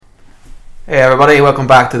Hey everybody, welcome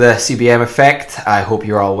back to the CBM Effect. I hope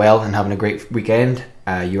you're all well and having a great weekend.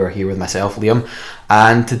 You are here with myself, Liam,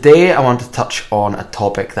 and today I want to touch on a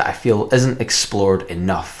topic that I feel isn't explored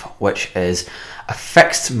enough, which is a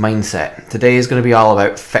fixed mindset. Today is going to be all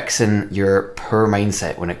about fixing your poor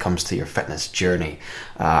mindset when it comes to your fitness journey.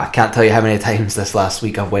 I can't tell you how many times this last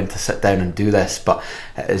week I've went to sit down and do this, but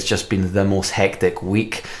it has just been the most hectic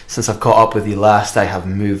week. Since I've caught up with you last, I have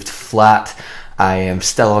moved flat. I am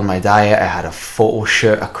still on my diet. I had a photo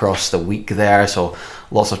shoot across the week there, so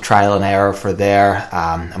lots of trial and error for there.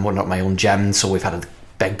 I'm opening up my own gym, so we've had a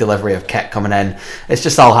big delivery of kit coming in. It's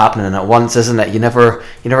just all happening at once, isn't it? You never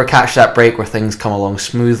catch that break where things come along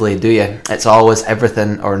smoothly, do you? It's always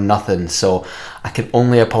everything or nothing. So I can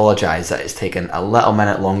only apologise that it's taken a little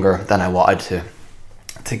minute longer than I wanted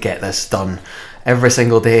to get this done. Every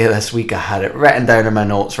single day this week I had it written down in my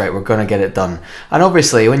notes, right, we're going to get it done. And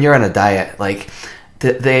obviously when you're on a diet,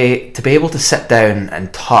 to be able to sit down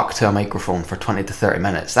and talk to a microphone for 20 to 30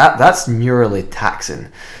 minutes, that's neurally taxing.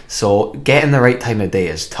 So getting the right time of day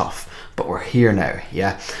is tough, but we're here now,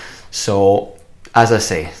 yeah? So as I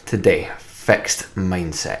say, today, fixed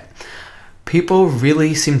mindset. People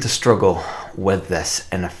really seem to struggle with this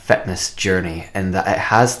in a fitness journey, in that it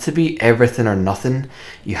has to be everything or nothing.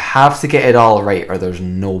 You have to get it all right or there's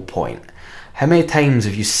no point. How many times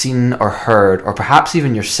have you seen or heard, or perhaps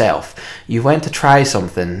even yourself, you went to try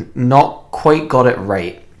something, not quite got it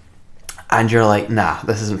right, and you're like, nah,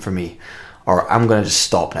 this isn't for me, or I'm going to just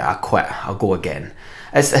stop now, I quit, I'll go again.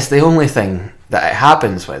 It's the only thing that it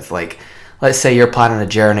happens with. Like, let's say you're planning a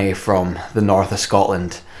journey from the north of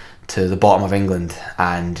Scotland to the bottom of England,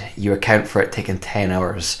 and you account for it taking 10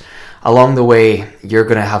 hours. Along the way, you're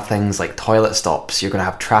going to have things like toilet stops, you're going to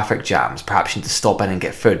have traffic jams, perhaps you need to stop in and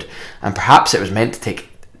get food, and perhaps it was meant to take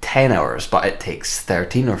 10 hours, but it takes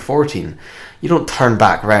 13 or 14. You don't turn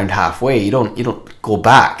back round halfway, you don't go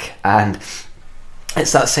back. And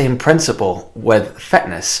it's that same principle with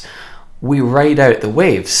fitness. We ride out the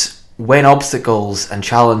waves. When obstacles and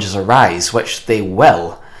challenges arise, which they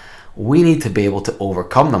will, we need to be able to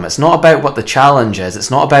overcome them. It's not about what the challenge is, it's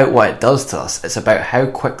not about what it does to us, it's about how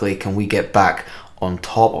quickly can we get back on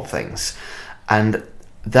top of things. And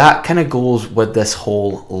that kind of goes with this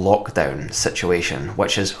whole lockdown situation,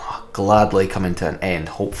 which is gladly coming to an end,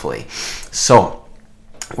 hopefully. So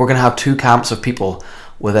we're going to have two camps of people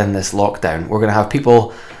within this lockdown. We're going to have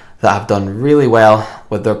people that have done really well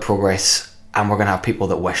with their progress, and we're going to have people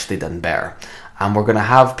that wish they done better. And we're going to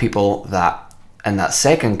have people that in that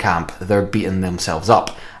second camp, they're beating themselves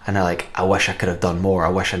up and they're like, I wish I could have done more, I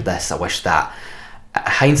wish I did this, I wish that.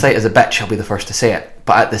 Hindsight is a bitch, I'll be the first to say it.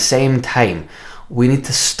 But at the same time, we need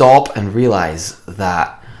to stop and realise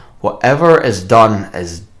that whatever is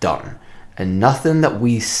done, and nothing that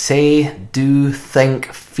we say, do,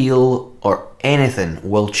 think, feel, or anything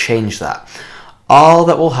will change that. All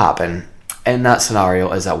that will happen in that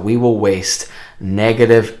scenario is that we will waste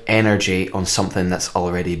negative energy on something that's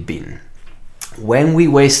already been. When we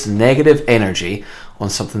waste negative energy on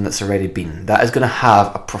something that's already been, that is going to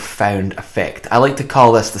have a profound effect. I like to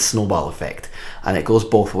call this the snowball effect, and it goes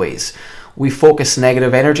both ways. We focus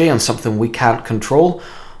negative energy on something we can't control,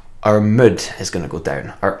 our mood is going to go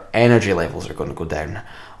down, our energy levels are going to go down,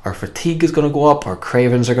 our fatigue is going to go up, our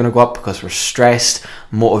cravings are going to go up because we're stressed,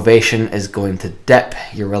 motivation is going to dip,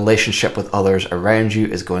 your relationship with others around you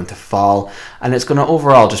is going to fall, and it's going to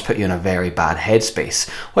overall just put you in a very bad headspace,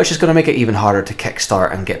 which is going to make it even harder to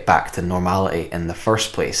kickstart and get back to normality in the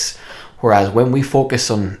first place. Whereas when we focus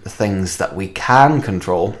on the things that we can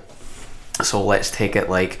control, so let's take it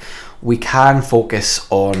like we can focus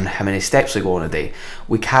on how many steps we go in a day.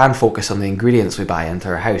 We can focus on the ingredients we buy into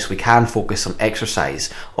our house. We can focus on exercise,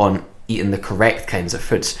 on eating the correct kinds of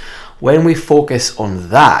foods. When we focus on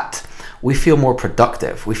that, we feel more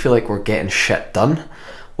productive. We feel like we're getting shit done.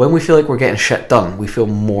 When we feel like we're getting shit done, we feel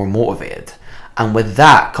more motivated. And with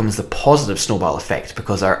that comes the positive snowball effect,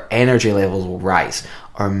 because our energy levels will rise,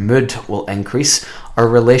 our mood will increase, our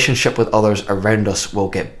relationship with others around us will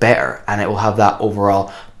get better, and it will have that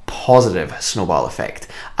overall positive snowball effect.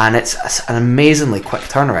 And it's an amazingly quick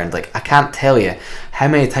turnaround. Like, I can't tell you how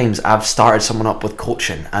many times I've started someone up with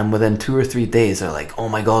coaching, and within 2 or 3 days they're like, oh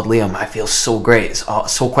my god, Liam, I feel so great,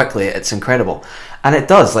 so quickly, it's incredible. And it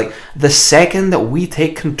does. Like, the second that we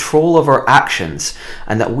take control of our actions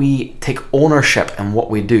and that we take ownership in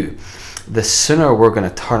what we do, the sooner we're going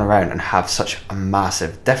to turn around and have such a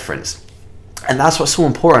massive difference. And that's what's so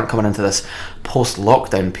important coming into this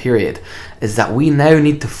post-lockdown period, is that we now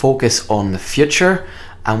need to focus on the future,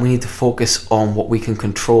 and we need to focus on what we can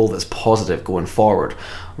control that's positive going forward,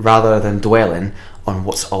 rather than dwelling on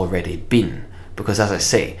what's already been. because as I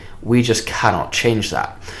say, we just cannot change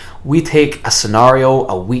that. We take a scenario,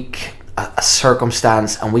 a week, a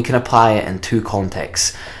circumstance, and we can apply it in two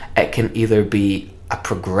contexts. It can either be a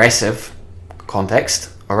progressive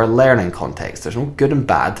context or a learning context. There's no good and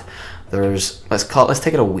bad. Let's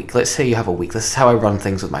take it a week. Let's say you have a week. This is how I run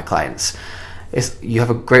things with my clients. You have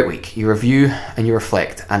a great week. You review and you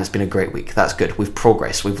reflect, and it's been a great week. That's good. We've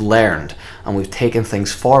progressed, we've learned, and we've taken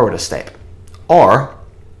things forward a step. Or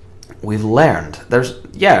we've learned.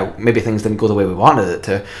 Maybe things didn't go the way we wanted it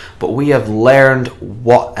to, but we have learned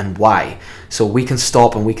what and why. So we can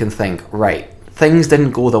stop and we can think, right, things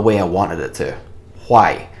didn't go the way I wanted it to.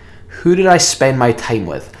 Why? Who did I spend my time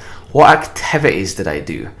with? What activities did I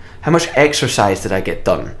do? How much exercise did I get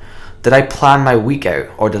done? Did I plan my week out,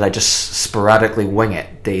 or did I just sporadically wing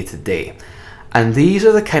it day to day? And these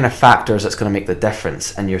are the kind of factors that's going to make the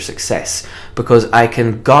difference in your success, because I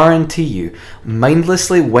can guarantee you,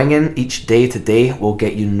 mindlessly winging each day to day will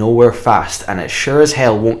get you nowhere fast, and it sure as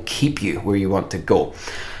hell won't keep you where you want to go.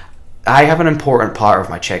 I have an important part of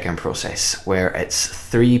my check-in process where it's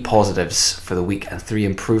 3 positives for the week and 3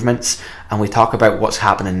 improvements, and we talk about what's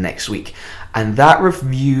happening next week. And that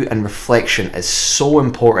review and reflection is so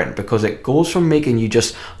important, because it goes from making you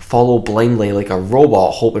just follow blindly like a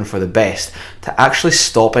robot hoping for the best to actually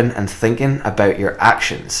stopping and thinking about your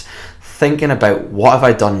actions, thinking about what have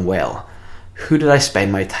I done well, who did I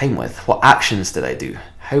spend my time with, what actions did I do,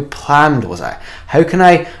 how planned was I, how can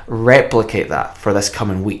I replicate that for this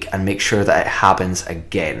coming week and make sure that it happens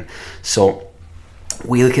again. So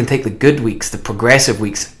we can take the good weeks, the progressive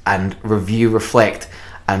weeks, and review, reflect,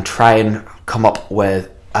 and try and come up with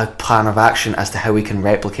a plan of action as to how we can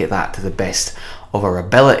replicate that to the best of our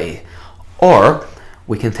ability. Or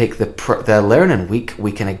we can take the learning week,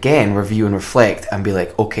 we can again review and reflect and be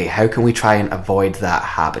like, okay, how can we try and avoid that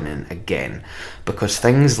happening again? Because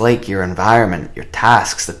things like your environment, your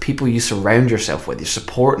tasks, the people you surround yourself with, your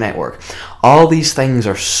support network, all these things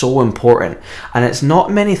are so important. And it's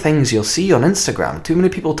not many things you'll see on Instagram. Too many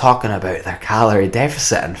people talking about their calorie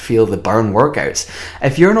deficit and feel the burn workouts.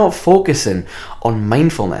 If you're not focusing on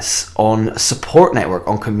mindfulness, on support network,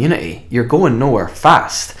 on community, you're going nowhere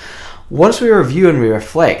fast. Once we review and we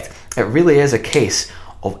reflect, it really is a case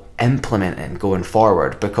of implementing going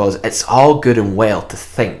forward, because it's all good and well to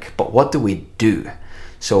think, but what do we do?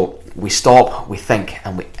 So we stop, we think,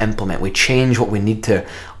 and we implement. We change what we need to,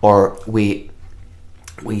 or we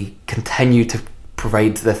continue to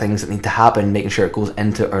provide the things that need to happen, making sure it goes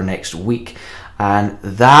into our next week. And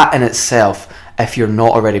that in itself, if you're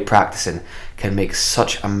not already practicing, can make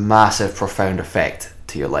such a massive, profound effect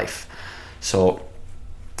to your life. So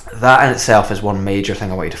that in itself is one major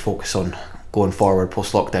thing I want you to focus on going forward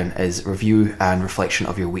post-lockdown, is review and reflection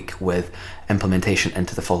of your week with implementation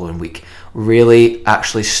into the following week. Really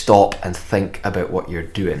actually stop and think about what you're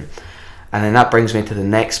doing. And then that brings me to the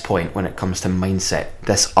next point when it comes to mindset,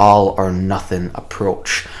 this all or nothing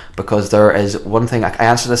approach. Because there is one thing, I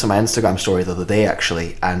answered this in my Instagram story the other day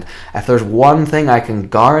actually, and if there's one thing I can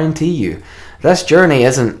guarantee you, this journey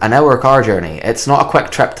isn't an hour car journey. It's not a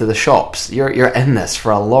quick trip to the shops. You're in this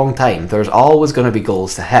for a long time. There's always going to be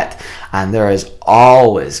goals to hit, and there is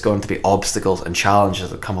always going to be obstacles and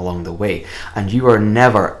challenges that come along the way. And you are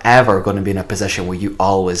never, ever going to be in a position where you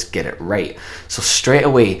always get it right. So straight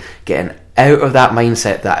away, getting out of that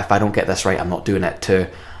mindset that if I don't get this right, I'm not doing it, to,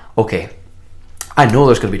 okay, I know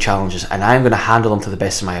there's going to be challenges and I'm going to handle them to the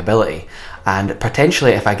best of my ability. And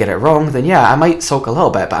potentially if I get it wrong, then yeah, I might sulk a little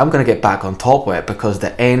bit, but I'm going to get back on top of it, because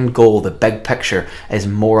the end goal, the big picture, is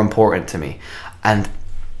more important to me. And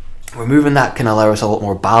removing that can allow us a lot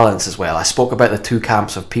more balance as well. I spoke about the 2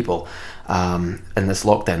 camps of people in this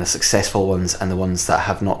lockdown, the successful ones and the ones that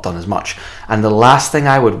have not done as much. And the last thing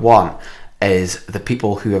I would want is the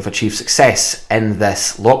people who have achieved success in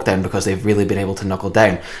this lockdown, because they've really been able to knuckle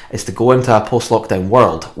down, is to go into a post-lockdown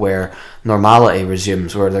world where normality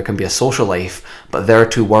resumes, where there can be a social life, but they're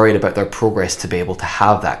too worried about their progress to be able to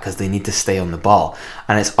have that, because they need to stay on the ball.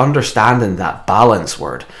 And it's understanding that balance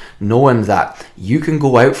word, knowing that you can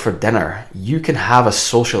go out for dinner, you can have a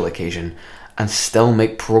social occasion and still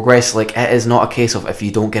make progress. Like, it is not a case of if you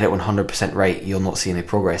don't get it 100% right, you'll not see any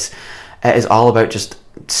progress. It is all about just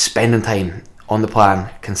spending time on the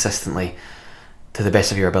plan consistently to the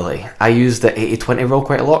best of your ability. I use the 80-20 rule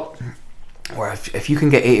quite a lot, where if you can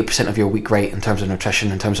get 80% of your week right in terms of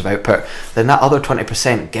nutrition, in terms of output, then that other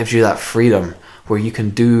 20% gives you that freedom where you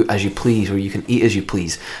can do as you please, where you can eat as you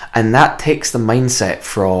please. And that takes the mindset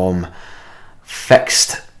from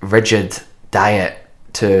fixed, rigid diet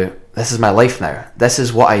to, this is my life now, this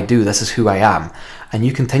is what I do, this is who I am. and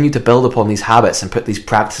you continue to build upon these habits and put these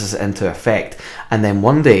practices into effect, and then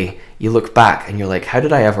one day you look back and you're like, how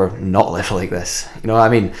did I ever not live like this? You know what I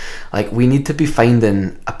mean? Like, we need to be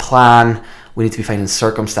finding a plan. We need to be finding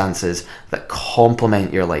circumstances that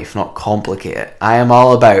complement your life, not complicate it. I am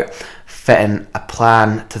all about fitting a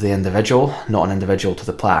plan to the individual, not an individual to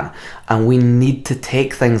the plan. And we need to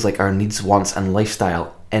take things like our needs, wants, and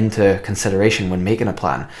lifestyle into consideration when making a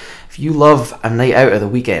plan. If you love a night out at the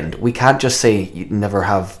weekend, we can't just say you never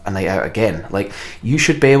have a night out again. Like, you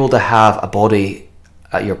should be able to have a body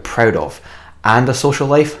that you're proud of and a social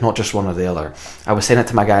life, not just one or the other. I was saying it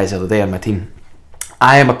to my guys the other day on my team.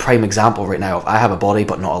 I am a prime example right now of I have a body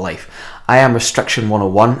but not a life. I am restriction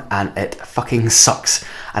 101 and it fucking sucks.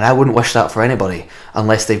 And I wouldn't wish that for anybody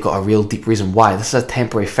unless they've got a real deep reason why. This is a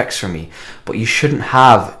temporary fix for me. But you shouldn't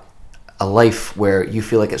have a life where you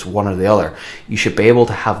feel like it's one or the other. You should be able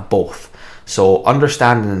to have both. So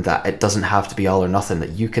understanding that it doesn't have to be all or nothing,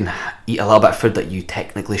 that you can eat a little bit of food that you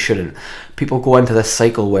technically shouldn't. People go into this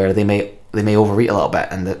cycle where they may overeat a little bit,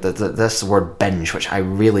 and this word binge, which I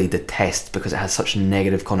really detest because it has such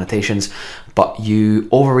negative connotations, but you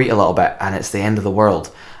overeat a little bit and it's the end of the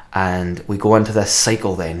world. And we go into this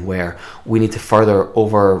cycle then where we need to further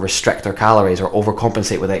over restrict our calories or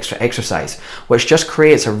overcompensate with extra exercise, which just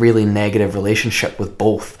creates a really negative relationship with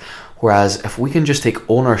both. Whereas if we can just take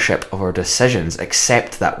ownership of our decisions,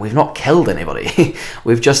 accept that we've not killed anybody,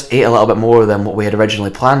 we've just ate a little bit more than what we had originally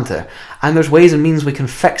planned to, and there's ways and means we can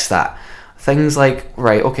fix that. Things like,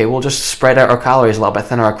 right, okay, we'll just spread out our calories a little bit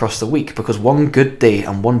thinner across the week, because one good day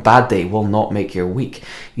and one bad day will not make your week.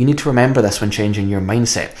 You need to remember this when changing your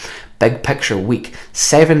mindset. Big picture week.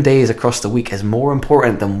 7 days across the week is more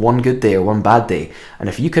important than one good day or one bad day. And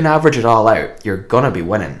if you can average it all out, you're going to be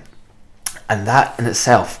winning. And that in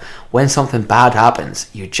itself, when something bad happens,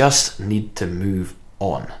 you just need to move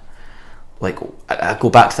on. Like, I go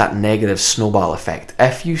back to that negative snowball effect.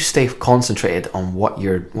 If you stay concentrated on what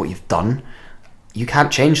you've done, you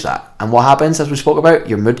can't change that. And what happens, as we spoke about,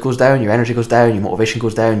 your mood goes down, your energy goes down, your motivation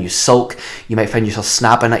goes down, you sulk, you might find yourself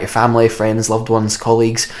snapping at your family, friends, loved ones,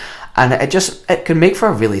 colleagues, and it can make for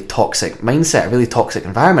a really toxic mindset, a really toxic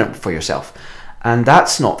environment for yourself. And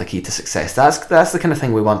that's not the key to success. That's the kind of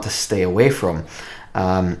thing we want to stay away from.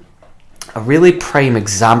 A really prime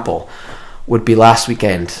example would be last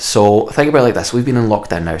weekend. So think about it like this. We've been in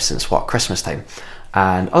lockdown now since Christmas time.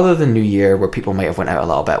 And other than New Year, where people might have went out a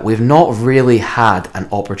little bit, we've not really had an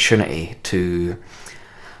opportunity to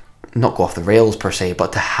not go off the rails per se,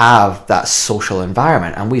 but to have that social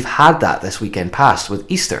environment. And we've had that this weekend past with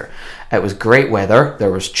Easter. It was great weather.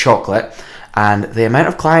 There was chocolate. And the amount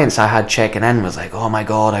of clients I had checking in was like, oh my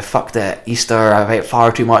God, I fucked it. Easter, I've ate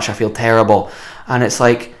far too much. I feel terrible. And it's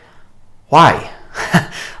like, why?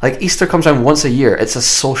 Like, Easter comes around once a year. It's a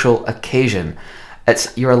social occasion.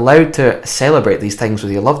 You're allowed to celebrate these things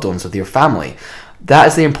with your loved ones, with your family. That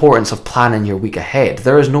is the importance of planning your week ahead.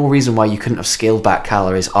 There is no reason why you couldn't have scaled back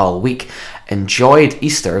calories all week, enjoyed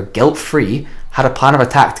Easter guilt-free, had a plan of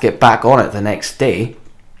attack to get back on it the next day,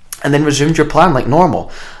 and then resumed your plan like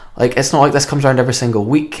normal. Like, it's not like this comes around every single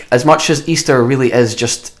week. As much as Easter really is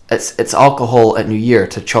just, it's alcohol at New Year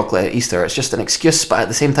to chocolate at Easter. It's just an excuse, but at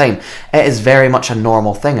the same time, it is very much a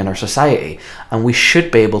normal thing in our society, and we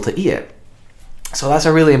should be able to eat it. So that's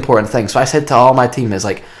a really important thing. So I said to all my team is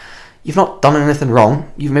like, you've not done anything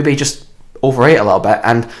wrong. You've maybe just overate a little bit,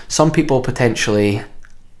 and some people potentially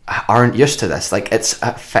aren't used to this. Like, it's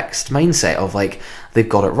a fixed mindset of like, they've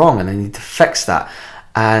got it wrong and they need to fix that.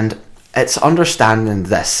 And it's understanding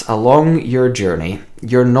this. Along your journey,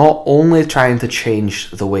 you're not only trying to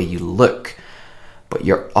change the way you look, but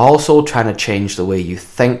you're also trying to change the way you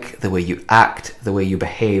think, the way you act, the way you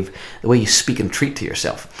behave, the way you speak and treat to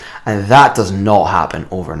yourself. And that does not happen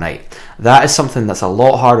overnight. That is something that's a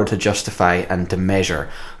lot harder to justify and to measure.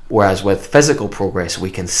 Whereas with physical progress,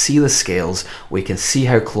 we can see the scales, we can see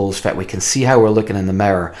how clothes fit, we can see how we're looking in the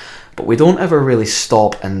mirror, but we don't ever really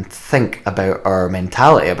stop and think about our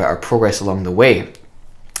mentality, about our progress along the way.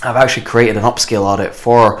 I've actually created an upscale audit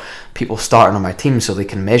for people starting on my team so they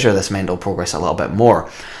can measure this mental progress a little bit more.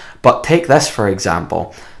 But take this for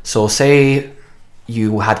example. So say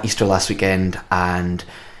you had Easter last weekend and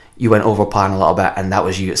you went over plan a little bit, and that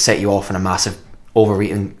was you, it set you off in a massive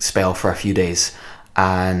overeating spell for a few days,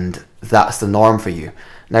 and that's the norm for you.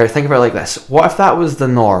 Now think about it like this. What if that was the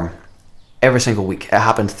norm every single week? It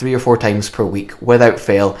happened 3 or 4 times per week without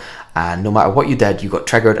fail, and no matter what you did, you got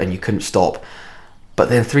triggered and you couldn't stop. But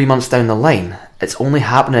then 3 months down the line, it's only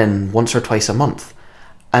happening once or twice a month.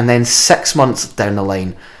 And then 6 months down the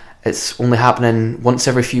line, it's only happening once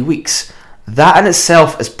every few weeks. That in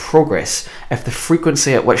itself is progress. If the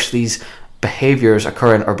frequency at which these behaviors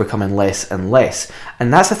occurring are becoming less and less.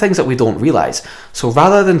 And that's the things that we don't realize. So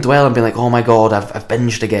rather than dwell and be like, oh my God, I've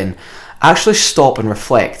binged again, actually stop and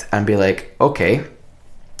reflect and be like, okay,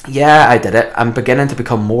 yeah, I did it. I'm beginning to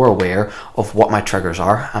become more aware of what my triggers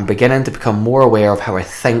are. I'm beginning to become more aware of how I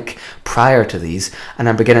think prior to these, and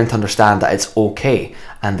I'm beginning to understand that it's okay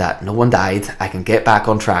and that no one died. I can get back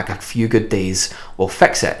on track. A few good days will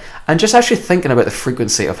fix it. And just actually thinking about the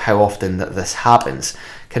frequency of how often that this happens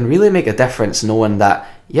can really make a difference, knowing that,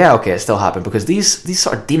 yeah, okay, it still happened, because these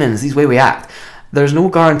sort of demons, these way we act, there's no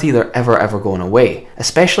guarantee they're ever going away,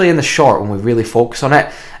 especially in the short when we really focus on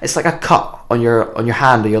it. It's like a cut on your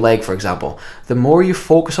hand or your leg, for example. The more you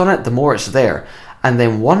focus on it, the more it's there. And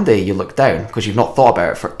then one day you look down because you've not thought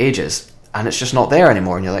about it for ages and it's just not there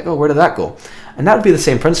anymore, and you're like, oh, where did that go? And that would be the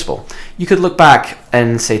same principle. You could look back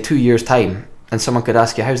in, say, 2 years' time, and someone could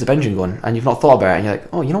ask you, how's the binging going? And you've not thought about it, and you're like,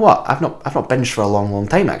 oh, you know what? I've not binged for a long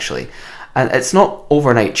time, actually. And it's not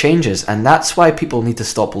overnight changes, and that's why people need to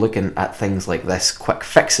stop looking at things like this, quick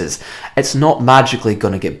fixes. It's not magically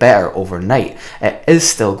going to get better overnight. It is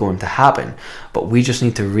still going to happen, but we just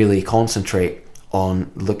need to really concentrate on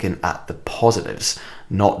looking at the positives,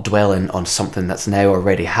 not dwelling on something that's now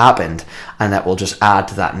already happened and that will just add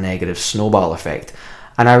to that negative snowball effect.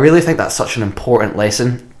 And I really think that's such an important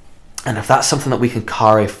lesson, and if that's something that we can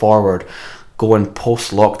carry forward going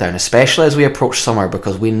post-lockdown, especially as we approach summer,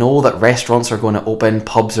 because we know that restaurants are going to open,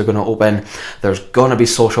 pubs are going to open, there's going to be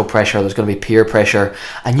social pressure, there's going to be peer pressure,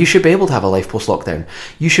 and you should be able to have a life post-lockdown.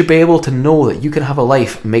 You should be able to know that you can have a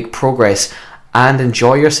life, make progress, and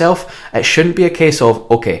enjoy yourself. It shouldn't be a case of,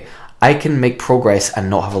 okay, I can make progress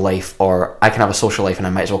and not have a life, or I can have a social life and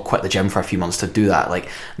I might as well quit the gym for a few months to do that. Like,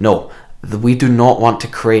 no. We do not want to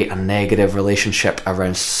create a negative relationship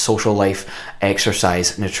around social life,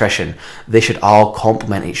 exercise, nutrition. They should all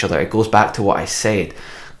complement each other. It goes back to what I said.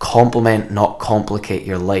 Complement, not complicate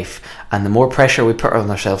your life. And the more pressure we put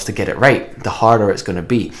on ourselves to get it right, the harder it's going to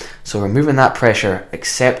be. So removing that pressure,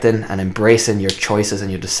 accepting and embracing your choices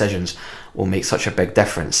and your decisions will make such a big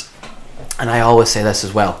difference. And I always say this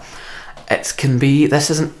as well.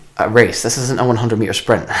 This isn't a race. This isn't a 100-meter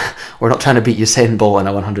sprint. We're not trying to beat Usain Bolt in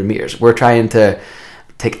a 100 meters. We're trying to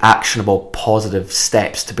take actionable, positive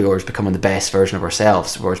steps towards becoming the best version of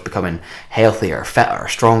ourselves, towards becoming healthier, fitter,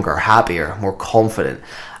 stronger, happier, more confident.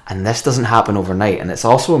 And this doesn't happen overnight. And it's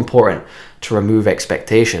also important to remove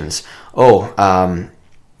expectations.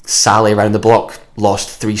 Sally around the block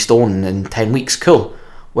lost 3 stone in 10 weeks. Cool.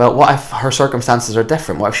 Well, what if her circumstances are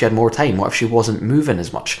different? What if she had more time? What if she wasn't moving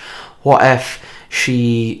as much? What if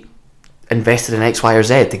she invested in X, Y, or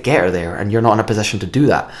Z to get her there, and you're not in a position to do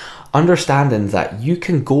that? Understanding that you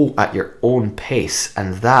can go at your own pace,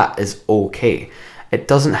 and that is okay. It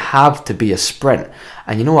doesn't have to be a sprint.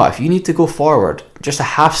 And you know what? If you need to go forward just a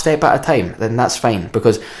half step at a time, then that's fine.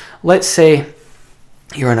 Because let's say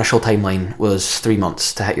your initial timeline was 3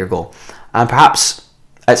 months to hit your goal, and perhaps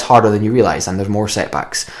it's harder than you realise, and there's more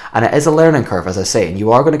setbacks, and it is a learning curve, as I say, and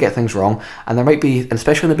you are going to get things wrong, and there might be,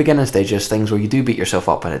 especially in the beginning stages, things where you do beat yourself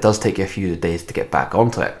up, and it does take you a few days to get back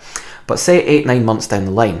onto it. But say 8-9 months down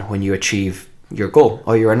the line, when you achieve your goal,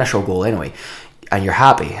 or your initial goal anyway, and you're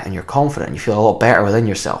happy and you're confident and you feel a lot better within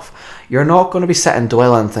yourself, you're not going to be sitting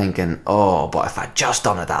dwelling thinking, oh, but if I'd just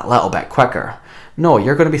done it that little bit quicker. No,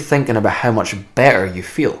 you're going to be thinking about how much better you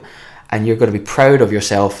feel. And you're going to be proud of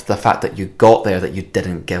yourself, the fact that you got there, that you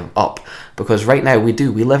didn't give up. Because right now we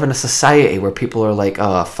live in a society where people are like,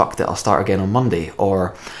 oh, fuck it, I'll start again on Monday.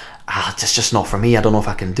 Or, it's just not for me, I don't know if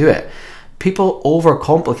I can do it. People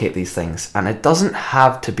overcomplicate these things, and it doesn't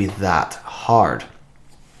have to be that hard.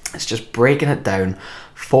 It's just breaking it down,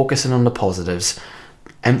 focusing on the positives,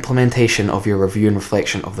 implementation of your review and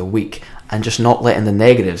reflection of the week, and just not letting the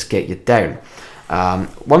negatives get you down.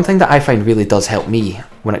 One thing that I find really does help me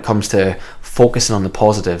when it comes to focusing on the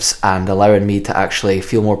positives and allowing me to actually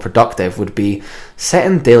feel more productive would be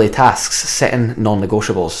setting daily tasks, setting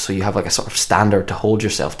non-negotiables, so you have like a sort of standard to hold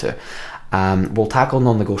yourself to. We'll tackle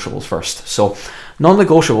non-negotiables first. So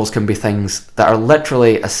non-negotiables can be things that are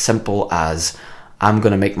literally as simple as, I'm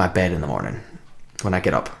going to make my bed in the morning when I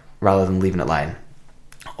get up rather than leaving it lying.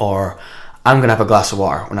 Or I'm going to have a glass of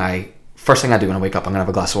water first thing I do when I wake up, I'm going to have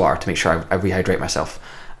a glass of water to make sure I rehydrate myself.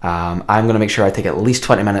 I'm going to make sure I take at least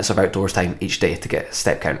 20 minutes of outdoors time each day to get a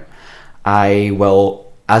step count. I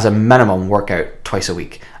will, as a minimum, work out twice a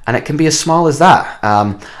week. And it can be as small as that.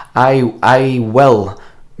 I will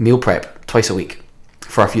meal prep twice a week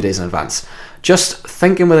for a few days in advance. Just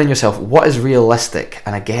thinking within yourself, what is realistic?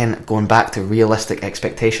 And again, going back to realistic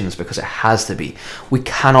expectations, because it has to be. We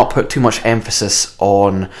cannot put too much emphasis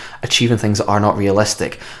on achieving things that are not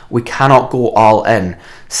realistic. We cannot go all in,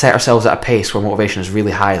 set ourselves at a pace where motivation is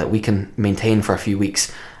really high that we can maintain for a few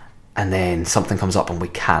weeks, and then something comes up and we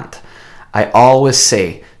can't. I always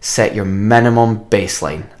say, set your minimum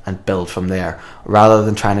baseline and build from there, rather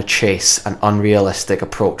than trying to chase an unrealistic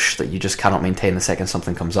approach that you just cannot maintain the second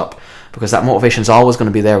something comes up. Because that motivation is always going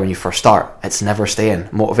to be there when you first start. It's never staying.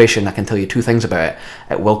 Motivation, I can tell you two things about it.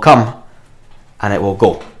 It will come and it will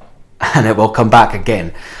go. And it will come back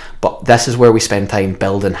again. But this is where we spend time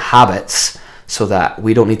building habits so that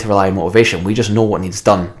we don't need to rely on motivation. We just know what needs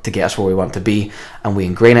done to get us where we want to be, and we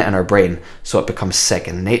ingrain it in our brain so it becomes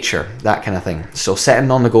second nature, that kind of thing. So setting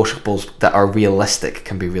non-negotiables that are realistic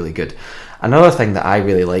can be really good. Another thing that I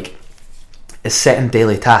really like is setting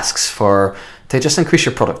daily tasks to just increase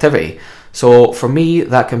your productivity. So for me,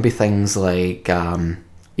 that can be things like,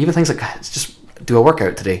 even things like, just do a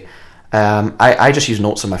workout today. I just use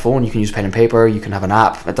notes on my phone. You can use pen and paper, you can have an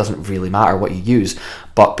app, it doesn't really matter what you use,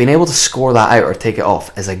 but being able to score that out or take it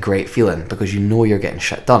off is a great feeling because you know you're getting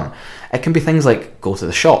shit done. It can be things like go to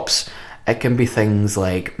the shops, it can be things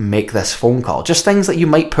like make this phone call, just things that you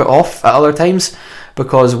might put off at other times,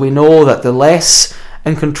 because we know that the less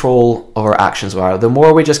in control of our actions we are, the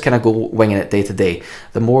more we just kind of go winging it day to day,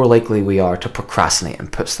 the more likely we are to procrastinate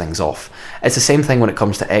and put things off. It's the same thing when it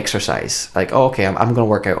comes to exercise. Like, oh, okay, I'm going to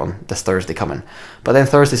work out on this Thursday coming, but then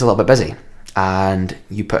Thursday's a little bit busy and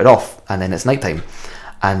you put it off, and then it's nighttime,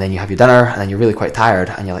 and then you have your dinner, and then you're really quite tired,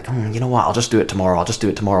 and you're like, you know what, I'll just do it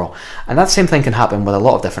tomorrow. And that same thing can happen with a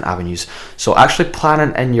lot of different avenues. So actually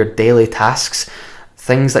planning in your daily tasks,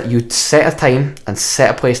 things that you set a time and set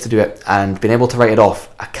a place to do it, and being able to write it off,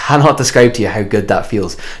 I cannot describe to you how good that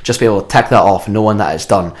feels. Just be able to tick that off knowing that it's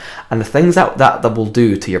done. And the things that will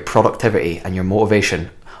do to your productivity and your motivation,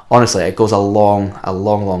 honestly, it goes a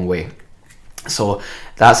long way. So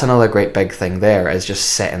that's another great big thing there, is just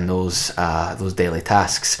setting those daily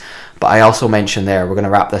tasks. But I also mentioned there, we're going to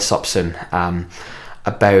wrap this up soon,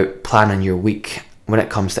 about planning your week when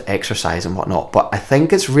it comes to exercise and whatnot. But I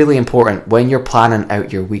think it's really important when you're planning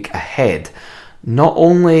out your week ahead, not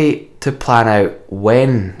only to plan out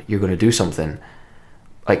when you're going to do something,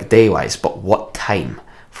 like day-wise, but what time.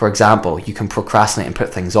 For example, you can procrastinate and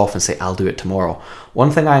put things off and say, I'll do it tomorrow. One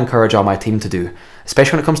thing I encourage all my team to do,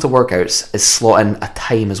 especially when it comes to workouts, is slot in a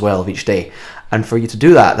time as well of each day. And for you to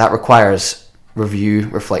do that, that requires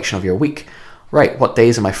reflection of your week. Right, what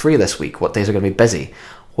days am I free this week? What days are going to be busy?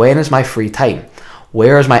 When is my free time?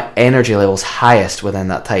 Where is my energy levels highest within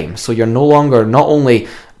that time? So you're no longer not only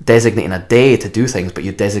designating a day to do things, but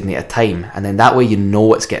you designate a time. And then that way you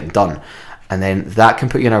know it's getting done. And then that can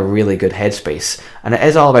put you in a really good headspace. And it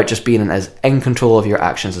is all about just being as in control of your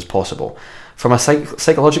actions as possible. From a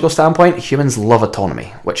psychological standpoint, humans love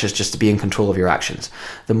autonomy, which is just to be in control of your actions.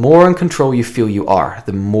 The more in control you feel you are,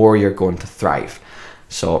 the more you're going to thrive.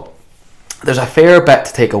 So there's a fair bit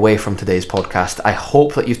to take away from today's podcast. I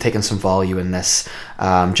hope that you've taken some value in this.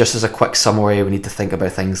 Just as a quick summary, we need to think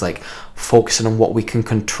about things like focusing on what we can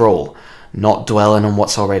control, not dwelling on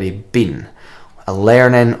what's already been, a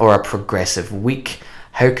learning or a progressive week.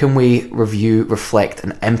 How can we review, reflect,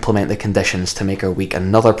 and implement the conditions to make our week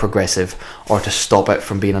another progressive, or to stop it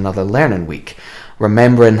from being another learning week?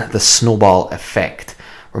 Remembering the snowball effect.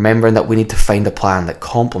 Remembering that we need to find a plan that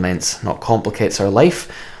complements, not complicates our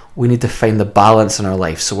life. We need to find the balance in our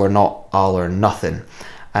life so we're not all or nothing.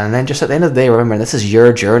 And then just at the end of the day, remember, this is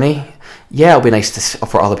your journey. Yeah, it'll be nice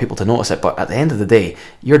for other people to notice it, but at the end of the day,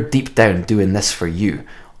 you're deep down doing this for you,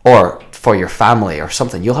 or for your family or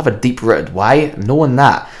something. You'll have a deep-rooted why. Knowing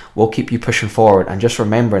that will keep you pushing forward, and just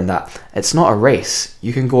remembering that it's not a race.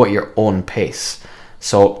 You can go at your own pace.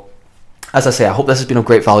 So, as I say, I hope this has been of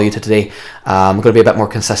great value to today. I'm going to be a bit more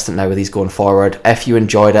consistent now with these going forward. If you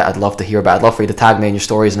enjoyed it, I'd love to hear about it. I'd love for you to tag me in your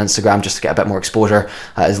stories on Instagram just to get a bit more exposure.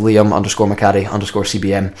 That is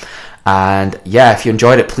Liam_McCaddy_CBM. And yeah, if you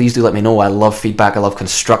enjoyed it, please do let me know. I love feedback. I love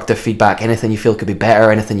constructive feedback. Anything you feel could be better,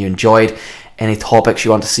 anything you enjoyed, any topics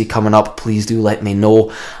you want to see coming up, please do let me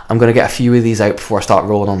know. I'm going to get a few of these out before I start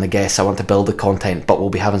rolling on the guests. I want to build the content, but we'll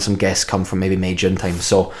be having some guests come from maybe May, June time.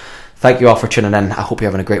 So thank you all for tuning in. I hope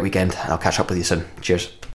you're having a great weekend, and I'll catch up with you soon. Cheers.